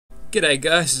G'day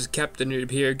guys, this is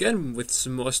Captainoob here again with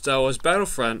some more Star Wars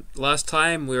Battlefront. Last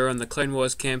time we were on the Clone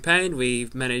Wars campaign, we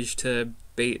managed to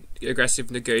beat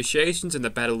aggressive negotiations in the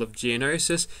Battle of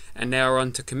Geonosis, and now we're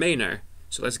on to Kamino.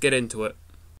 So let's get into it.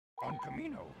 On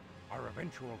Kamino, our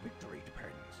eventual victory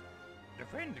depends.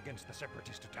 Defend against the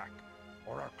Separatist attack,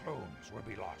 or our clones will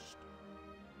be lost.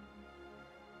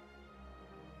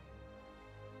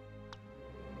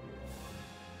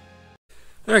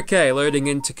 Okay, loading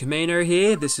into Kamino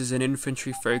here. This is an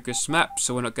infantry focused map,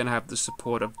 so we're not going to have the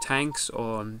support of tanks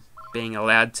or being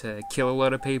allowed to kill a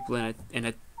lot of people in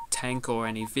a tank or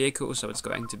any vehicle, so it's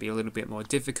going to be a little bit more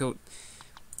difficult.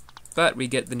 But we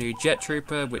get the new jet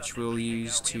trooper, which we'll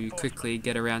use to quickly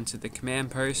get around to the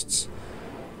command posts.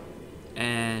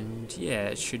 And yeah,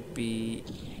 it should be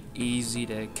easy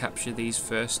to capture these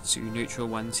first two neutral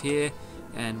ones here.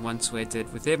 And once we're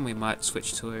dead with him, we might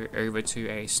switch over to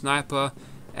a sniper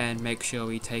and make sure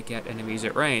we take out enemies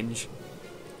at range.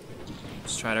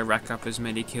 Just try to rack up as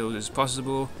many kills as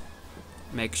possible.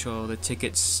 Make sure the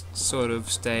tickets sort of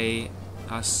stay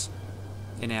us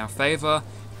in our favour.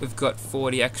 We've got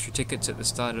 40 extra tickets at the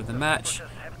start of the match,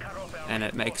 and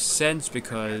it makes sense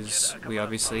because we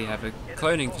obviously have a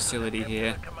cloning facility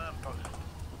here.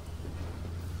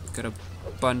 Got a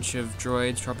bunch of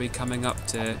droids probably coming up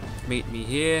to meet me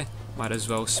here. Might as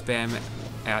well spam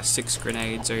our 6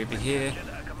 grenades over here.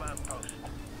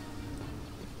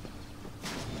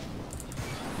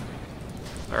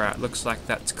 Alright, looks like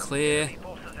that's clear.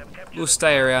 We'll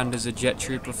stay around as a jet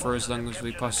trooper for as long as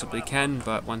we possibly can,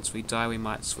 but once we die we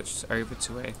might switch over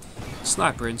to a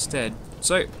sniper instead.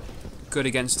 So, good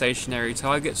against stationary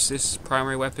targets, this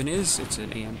primary weapon is. It's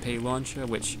an EMP launcher,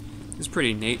 which is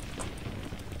pretty neat.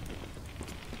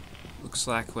 Looks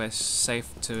like we're safe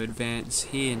to advance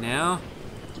here now,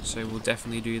 so we'll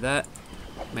definitely do that.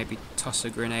 Maybe toss a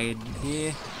grenade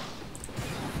here.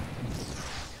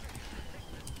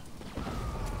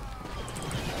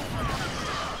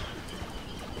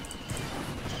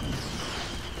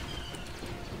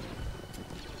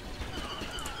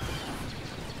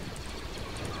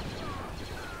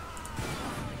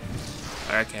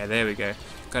 Okay, there we go.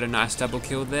 Got a nice double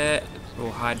kill there.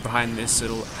 We'll hide behind this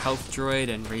little health droid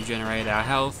and regenerate our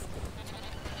health.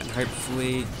 And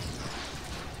hopefully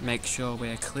make sure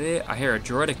we're clear. I hear a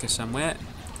droideka somewhere.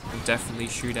 We'll definitely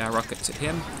shoot our rockets at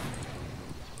him.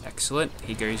 Excellent.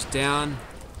 He goes down.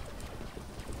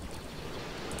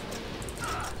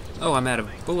 Oh, I'm out of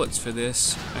bullets for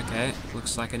this. Okay,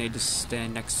 looks like I need to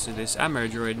stand next to this ammo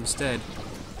droid instead.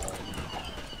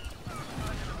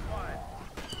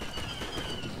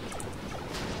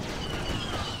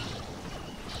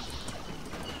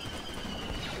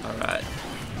 Alright.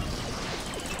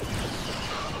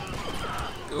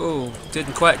 Oh,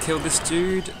 didn't quite kill this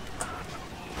dude.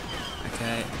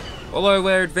 Okay. Although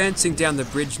we're advancing down the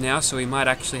bridge now, so we might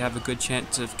actually have a good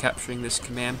chance of capturing this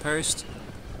command post.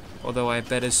 Although I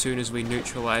bet as soon as we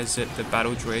neutralize it, the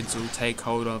battle droids will take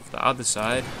hold of the other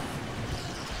side.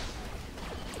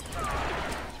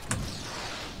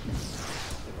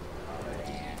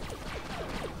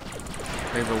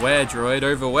 Over where, droid?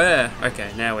 Over where?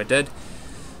 Okay, now we're dead.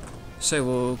 So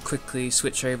we'll quickly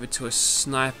switch over to a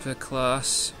sniper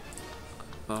class.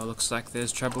 Oh, looks like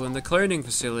there's trouble in the cloning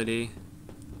facility.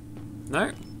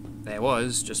 No, there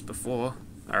was just before.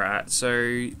 Alright,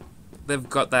 so they've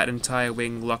got that entire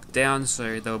wing locked down,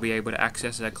 so they'll be able to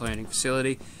access our cloning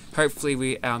facility.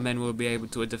 Hopefully our men will be able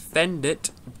to defend it,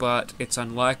 but it's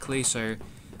unlikely, so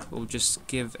we'll just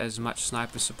give as much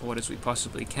sniper support as we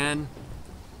possibly can.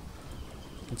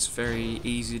 It's very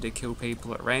easy to kill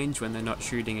people at range when they're not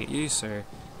shooting at you, so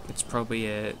it's probably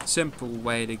a simple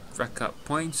way to rack up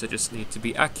points. They just need to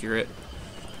be accurate.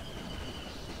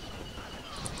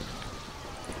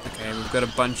 Okay, we've got a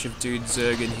bunch of dudes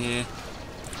zerging here.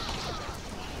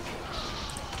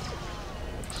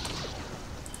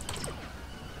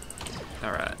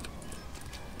 Alright.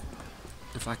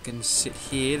 If I can sit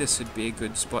here, this would be a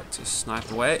good spot to snipe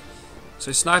away.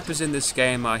 So snipers in this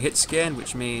game are hit scan,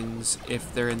 which means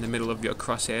if they're in the middle of your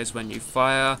crosshairs when you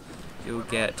fire, you'll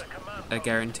get a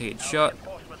guaranteed shot.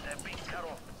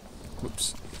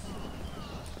 Whoops.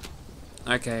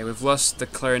 Okay, we've lost the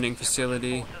cloning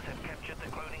facility.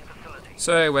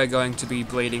 So we're going to be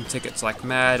bleeding tickets like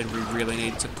mad, and we really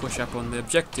need to push up on the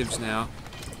objectives now.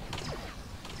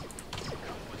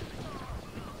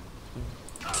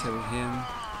 Kill him.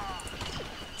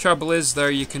 Trouble is though,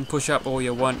 you can push up all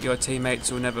you want, your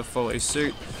teammates will never follow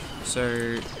suit,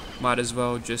 so might as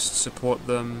well just support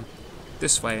them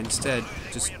this way instead,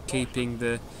 just keeping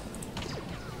the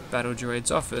battle droids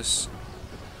off us.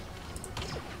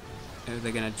 Are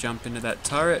they going to jump into that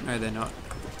turret? No, they're not.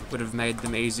 would have made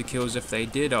them easy kills if they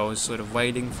did. I was sort of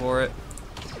waiting for it.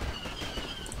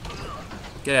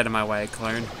 Get out of my way,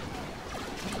 clone.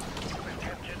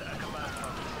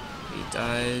 He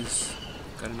dies.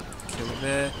 Got another kill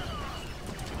there.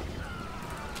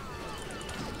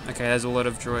 Okay, there's a lot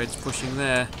of droids pushing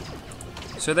there.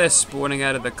 So they're spawning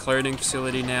out of the cloning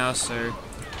facility now, so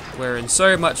we're in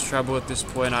so much trouble at this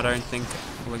point, I don't think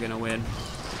we're going to win.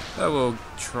 But we'll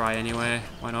try anyway,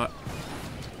 why not?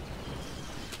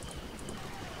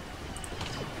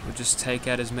 We'll just take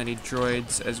out as many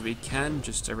droids as we can,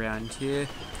 just around here,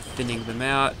 thinning them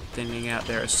out, thinning out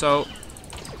their assault.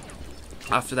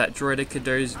 After that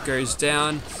droidica goes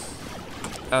down,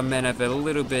 our men have a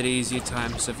little bit easier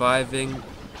time surviving.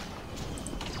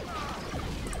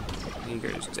 He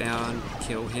goes down,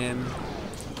 kill him,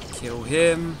 kill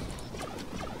him.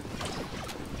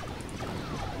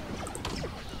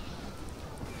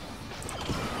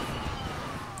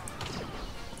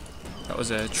 That was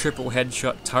a triple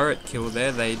headshot turret kill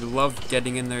there. They love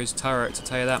getting in those turrets, I'll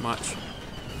tell you that much.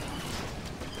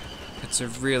 It's a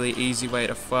really easy way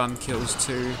to farm kills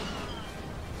too.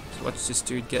 So watch this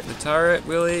dude get in the turret,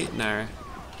 will he? No,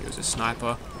 he was a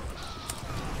sniper.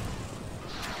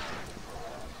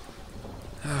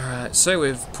 Alright, so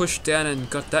we've pushed down and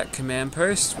got that command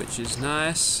post, which is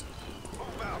nice.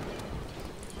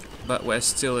 But we're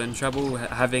still in trouble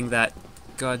having that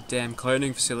goddamn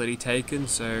cloning facility taken,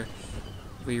 so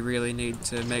we really need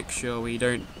to make sure we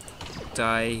don't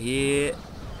die here.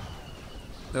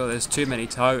 Oh, there's too many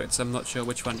targets, I'm not sure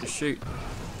which one to shoot.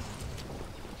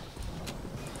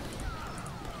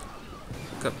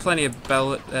 Got plenty of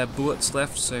bullets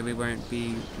left, so we won't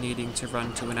be needing to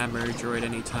run to an ammo droid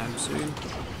anytime soon.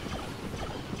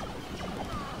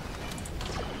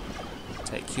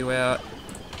 Take you out.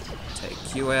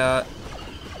 Take you out.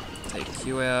 Take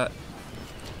you out.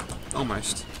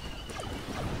 Almost.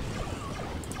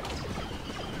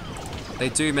 They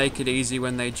do make it easy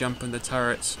when they jump in the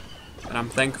turrets, and I'm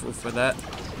thankful for that.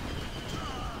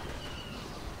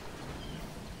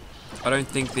 I don't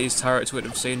think these turrets would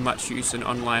have seen much use in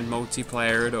online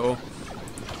multiplayer at all.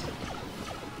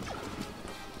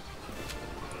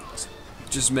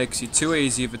 It just makes you too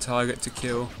easy of a target to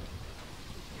kill.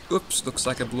 Oops, looks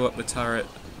like I blew up the turret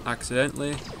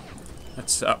accidentally.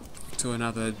 That's up to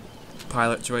another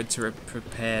pilot droid to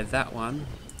prepare that one.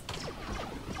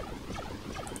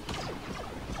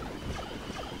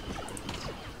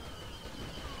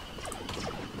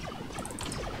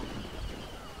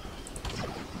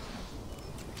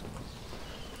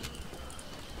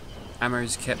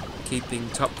 Ammo's kept keeping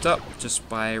topped up just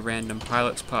by random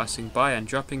pilots passing by and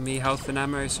dropping me health and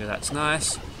ammo, so that's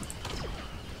nice.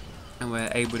 And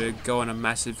we're able to go on a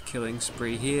massive killing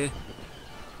spree here.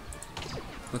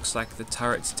 Looks like the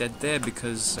turret's dead there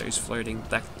because those floating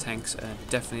black tanks are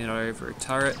definitely not over a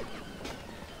turret.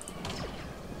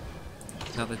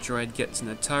 Another droid gets in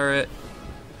the turret.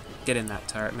 Get in that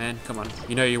turret, man. Come on.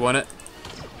 You know you want it.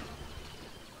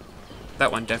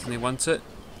 That one definitely wants it.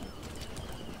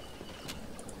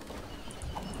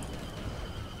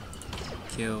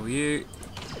 Kill you.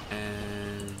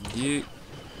 And you.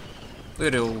 Look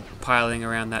at it all piling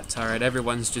around that turret.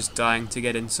 Everyone's just dying to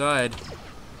get inside.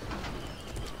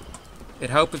 It'd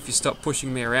help if you stop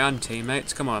pushing me around,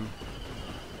 teammates. Come on.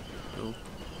 We'll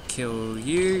kill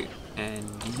you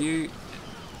and you.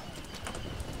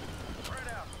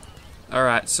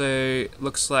 Alright, so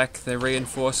looks like the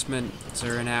reinforcements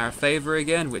are in our favour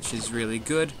again, which is really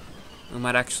good. We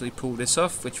might actually pull this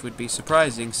off, which would be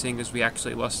surprising, seeing as we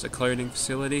actually lost the cloning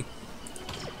facility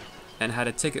and had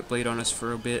a ticket bleed on us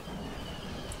for a bit.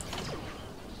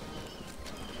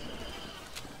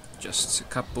 Just a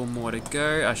couple more to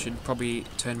go. I should probably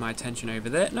turn my attention over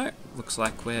there. No, looks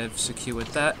like we've secured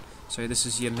that. So this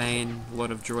is your main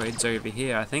lot of droids over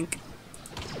here, I think.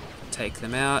 Take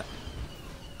them out.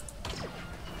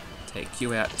 Take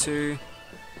you out too.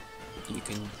 You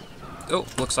can... Oh,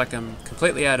 looks like I'm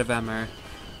completely out of ammo.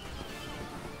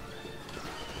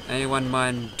 Anyone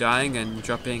mind dying and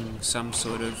dropping some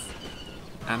sort of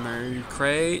ammo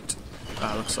crate?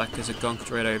 Looks like there's a gonk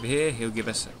droid over here. He'll give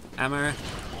us ammo.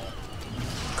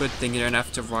 Good thing you don't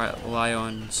have to rely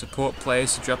on support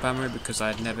players to drop ammo, because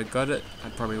I'd never got it. I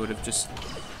probably would have just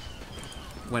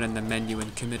went in the menu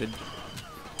and committed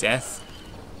death.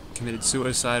 Committed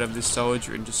suicide of this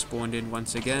soldier and just spawned in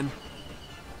once again.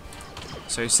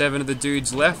 So 7 of the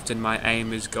dudes left and my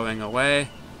aim is going away.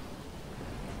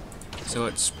 So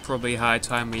it's probably high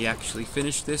time we actually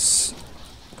finish this.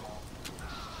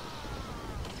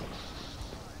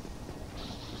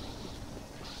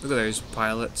 Look at those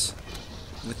pilots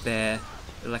with their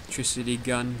electricity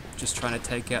gun just trying to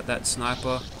take out that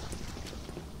sniper.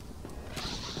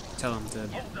 Tell them to...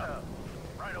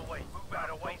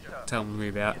 Tell them to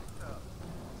move out.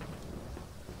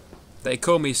 They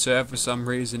call me sir for some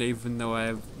reason, even though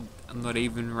I'm not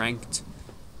even ranked.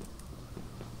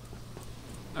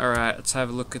 Alright, let's have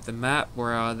a look at the map.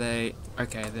 Where are they?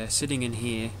 Okay, they're sitting in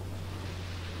here.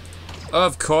 Oh,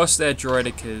 of course they're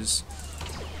droidicas.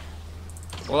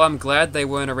 Well, I'm glad they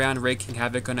weren't around wreaking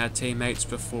havoc on our teammates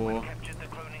before.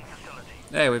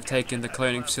 There, we've taken the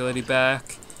cloning facility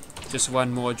back. Just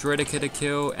one more droidica to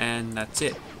kill, and that's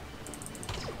it.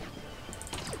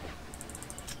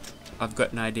 I've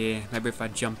got an idea. Maybe if I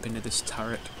jump into this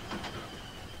turret.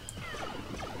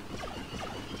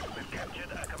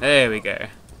 There we go.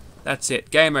 That's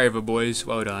it. Game over, boys.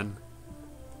 Well done.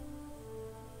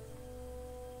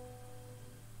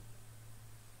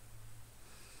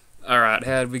 Alright,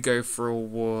 how did we go for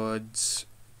awards?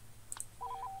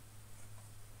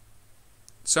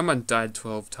 Someone died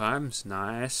 12 times.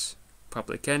 Nice.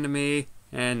 Public enemy.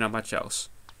 And not much else.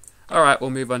 Alright, we'll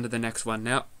move on to the next one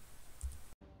now.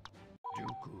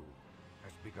 Dooku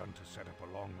has begun to set up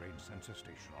a long-range sensor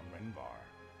station on Renvar.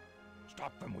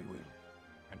 Stop them we will,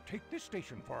 and take this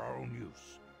station for our own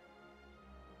use.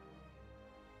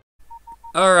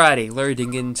 Alrighty,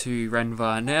 loading into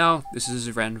Renvar now. This is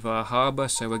Renvar Harbour,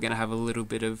 so we're going to have a little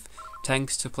bit of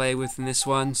tanks to play with in this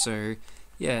one, so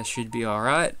yeah, should be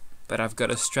alright. But I've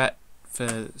got a strat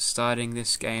for starting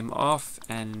this game off,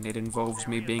 and it involves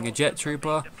me being a jet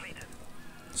trooper.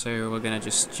 So we're going to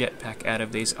just jetpack out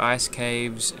of these ice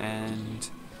caves and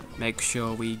make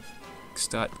sure we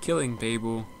start killing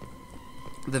people.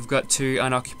 They've got 2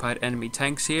 unoccupied enemy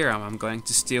tanks here. I'm going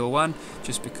to steal one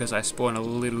just because I spawn a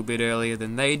little bit earlier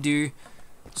than they do.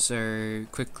 So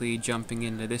quickly jumping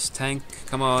into this tank.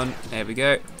 Come on, there we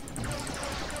go.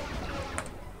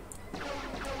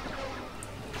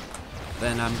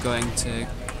 Then I'm going to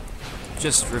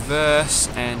just reverse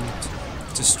and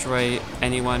destroy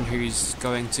anyone who's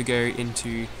going to go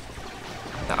into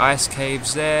the ice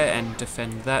caves there and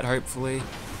defend that, hopefully.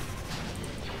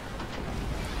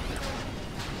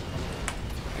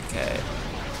 Okay.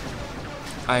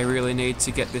 I really need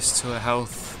to get this to a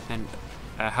health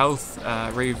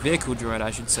vehicle droid,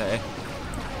 I should say.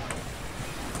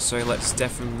 So let's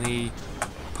definitely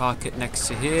park it next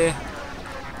to here.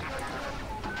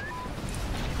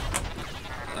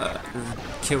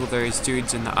 Kill those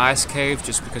dudes in the ice cave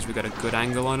just because we got a good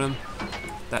angle on them.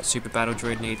 That super battle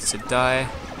droid needs to die.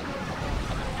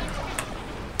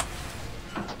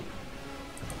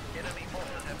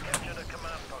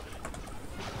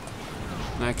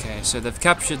 Okay, so they've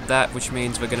captured that, which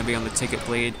means we're going to be on the ticket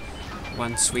bleed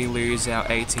once we lose our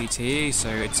ATTE, so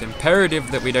it's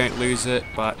imperative that we don't lose it,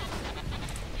 but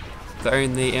the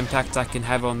only impact I can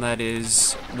have on that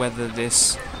is whether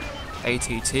this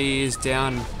ATT is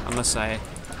down, unless I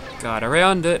guard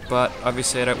around it, but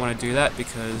obviously I don't want to do that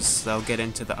because they'll get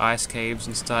into the ice caves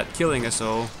and start killing us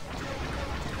all.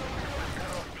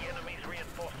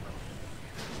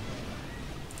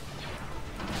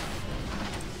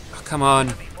 Oh, come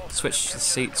on, switch the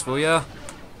seats, will ya?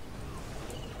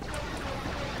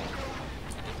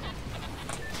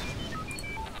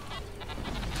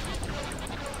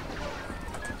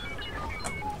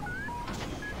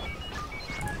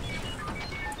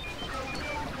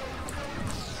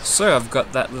 So I've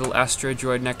got that little astro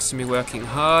droid next to me working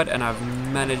hard, and I've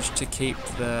managed to keep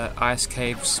the ice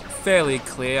caves fairly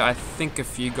clear. I think a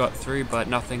few got through, but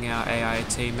nothing our AI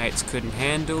teammates couldn't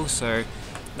handle, so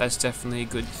that's definitely a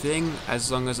good thing,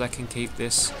 as long as I can keep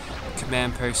this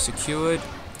command post secured.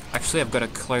 Actually, I've got a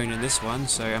clone in this one,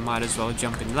 so I might as well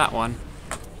jump in that one.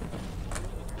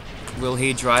 Will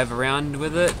he drive around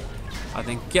with it? I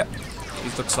think, yep.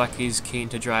 He looks like he's keen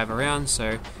to drive around,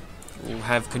 so we'll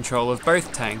have control of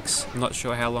both tanks. I'm not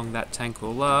sure how long that tank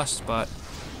will last, but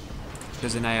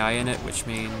there's an AI in it, which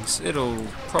means it'll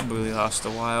probably last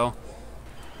a while.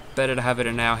 Better to have it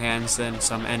in our hands than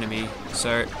some enemy,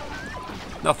 so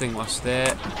nothing lost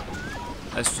there.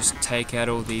 Let's just take out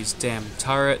all these damn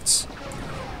turrets.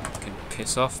 You can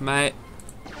piss off, mate.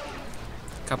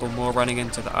 A couple more running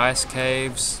into the ice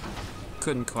caves.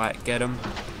 Couldn't quite get them.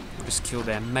 Just kill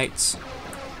their mates.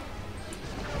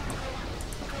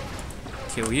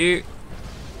 Kill you.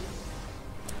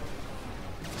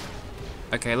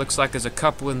 Okay, looks like there's a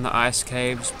couple in the ice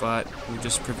caves, but we'll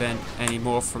just prevent any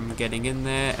more from getting in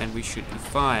there and we should be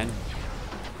fine.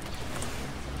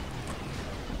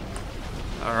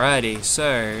 Alrighty,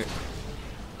 so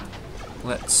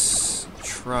let's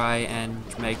try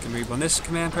and make a move on this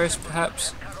command post,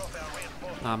 perhaps?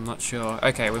 I'm not sure.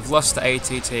 Okay, we've lost the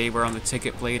ATT, we're on the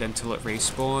ticket bleed until it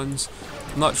respawns.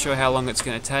 I'm not sure how long it's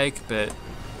going to take, but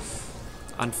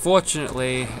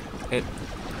unfortunately, it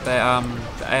The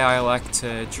AI like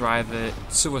to drive it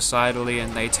suicidally,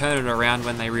 and they turn it around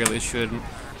when they really shouldn't,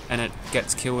 and it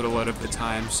gets killed a lot of the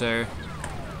time. So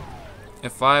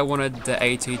if I wanted the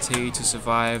ATT to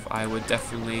survive, I would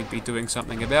definitely be doing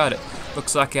something about it.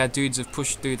 Looks like our dudes have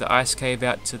pushed through the ice cave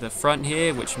out to the front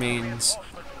here, which means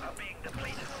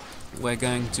we're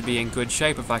going to be in good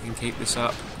shape if I can keep this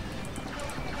up.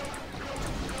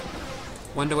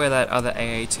 Wonder where that other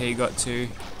AAT got to.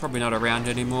 Probably not around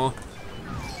anymore.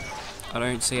 I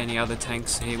don't see any other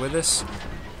tanks here with us.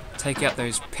 Take out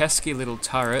those pesky little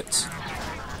turrets,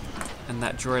 and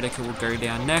that droidica will go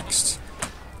down next.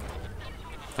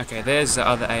 Okay, there's the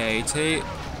other AAT.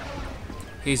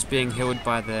 He's being healed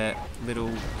by the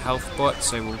little health bot,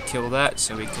 so we'll kill that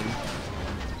so we can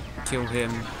kill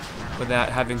him without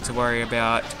having to worry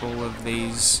about all of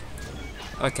these.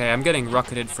 Okay, I'm getting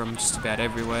rocketed from just about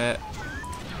everywhere.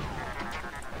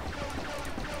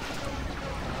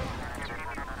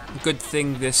 Good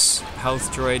thing this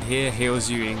health droid here heals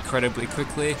you incredibly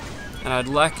quickly, and I'd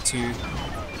like to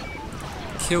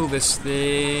kill this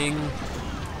thing.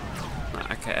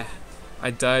 Okay, I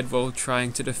died while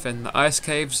trying to defend the ice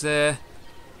caves there.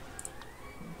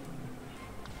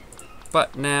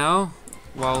 But now,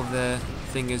 while the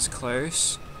thing is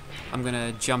close, I'm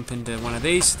gonna jump into one of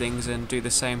these things and do the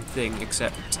same thing,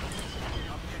 except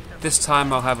this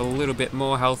time I'll have a little bit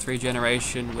more health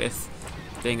regeneration with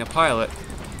being a pilot.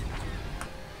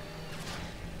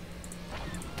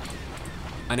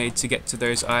 I need to get to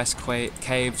those ice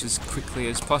caves as quickly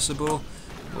as possible.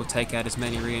 We'll take out as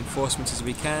many reinforcements as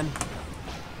we can.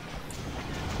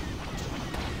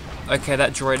 Okay,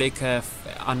 that droidica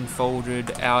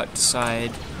unfolded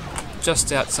outside,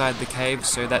 just outside the cave,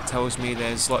 so that tells me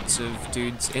there's lots of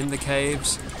dudes in the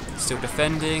caves, still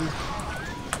defending.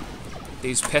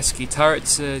 These pesky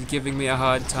turrets are giving me a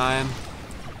hard time.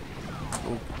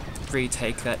 We'll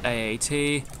retake that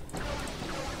AAT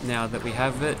now that we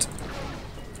have it.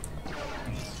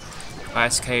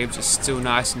 Ice caves are still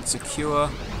nice and secure.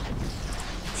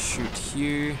 Shoot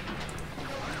Hugh.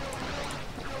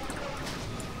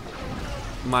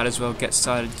 Might as well get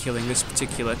started killing this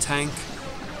particular tank,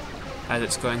 as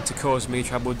it's going to cause me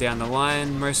trouble down the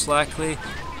line, most likely.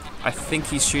 I think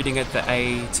he's shooting at the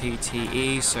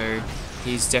ATTE, so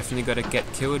he's definitely got to get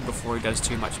killed before he does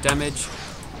too much damage.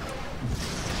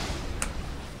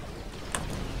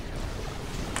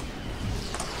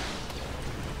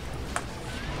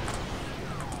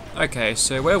 Okay,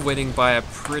 so we're winning by a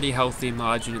pretty healthy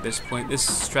margin at this point. This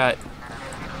strat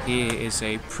here is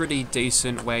a pretty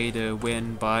decent way to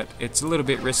win, but it's a little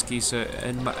bit risky, so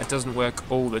it doesn't work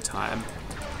all the time.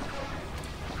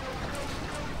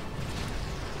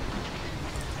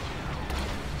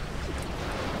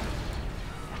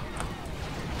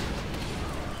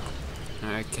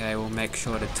 Okay, we'll make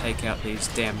sure to take out these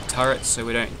damn turrets so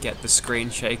we don't get the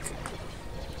screen shake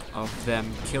of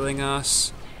them killing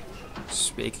us.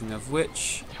 Speaking of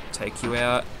which, take you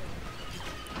out.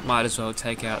 Might as well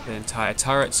take out the entire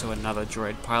turret so another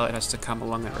droid pilot has to come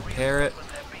along and repair it.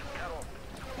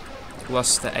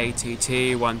 Lost the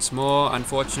ATT once more,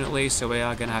 unfortunately, so we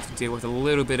are going to have to deal with a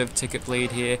little bit of ticket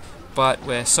bleed here, but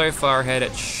we're so far ahead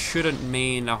it shouldn't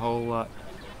mean a whole lot.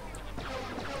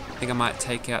 I think I might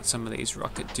take out some of these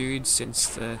rocket dudes since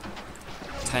the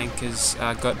tank has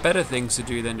got better things to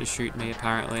do than to shoot me,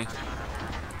 apparently.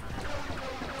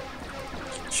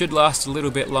 Should last a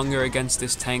little bit longer against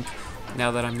this tank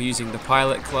now that I'm using the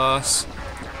pilot class.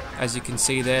 As you can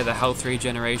see there, the health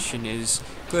regeneration is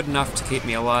good enough to keep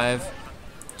me alive.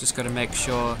 Just got to make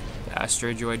sure the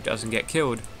Astro Droid doesn't get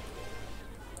killed.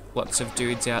 Lots of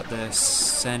dudes out the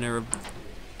center,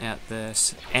 at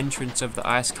the entrance of the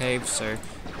ice cave, so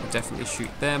we'll definitely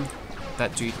shoot them.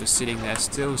 That dude was sitting there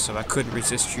still, so I couldn't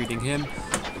resist shooting him.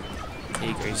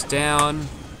 He goes down.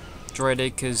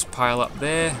 Droidicas pile up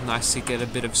there. Nice to get a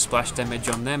bit of splash damage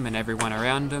on them and everyone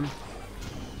around them.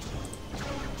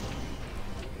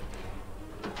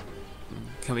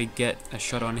 Can we get a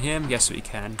shot on him? Yes, we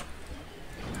can.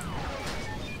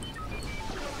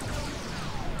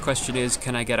 Question is,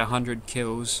 can I get 100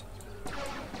 kills?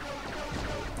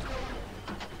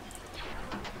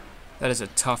 That is a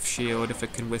tough shield if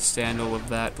it can withstand all of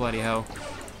that. Bloody hell.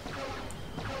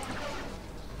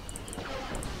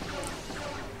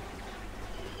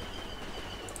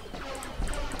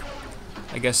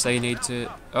 I guess they need to...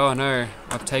 Oh no,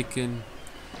 the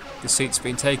seat's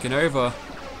been taken over.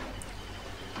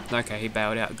 Okay, he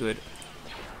bailed out, good.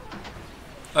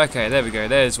 Okay, there we go,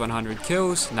 there's 100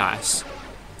 kills, nice.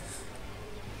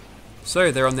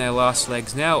 So they're on their last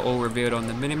legs now, all revealed on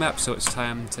the minimap, so it's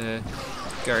time to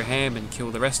go ham and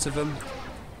kill the rest of them.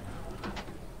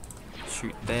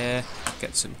 Shoot there.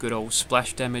 get some good old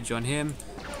splash damage on him.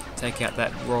 Take out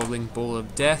that rolling ball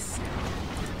of death.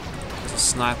 There's a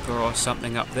sniper or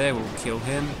something up there, we'll kill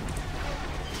him.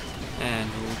 And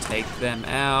we'll take them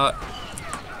out.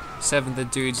 7 of the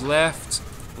dudes left.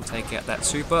 We'll take out that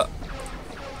super.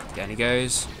 Down he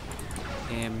goes.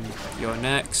 You're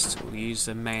next. We'll use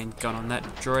the main gun on that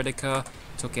droidica.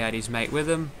 Took out his mate with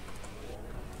him.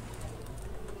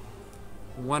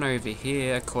 One over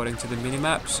here according to the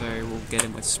minimap, so we'll get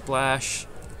him with splash.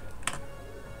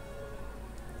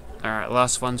 Alright,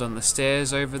 last one's on the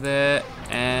stairs over there,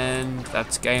 and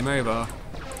that's game over.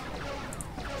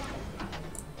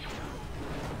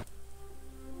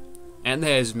 And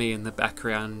there's me in the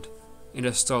background in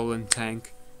a stolen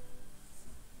tank.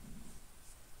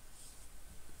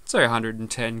 So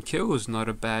 110 kills, not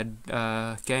a bad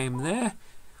game there.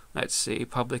 Let's see,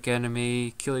 public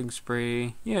enemy, killing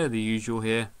spree, yeah, the usual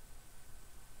here.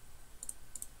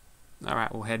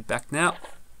 Alright, we'll head back now.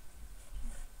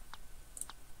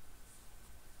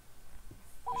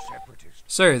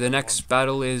 So the next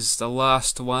battle is the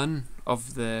last one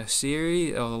of the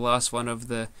series, or the last one of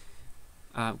the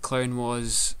Clone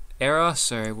Wars era,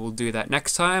 so we'll do that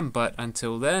next time, but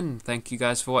until then, thank you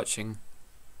guys for watching.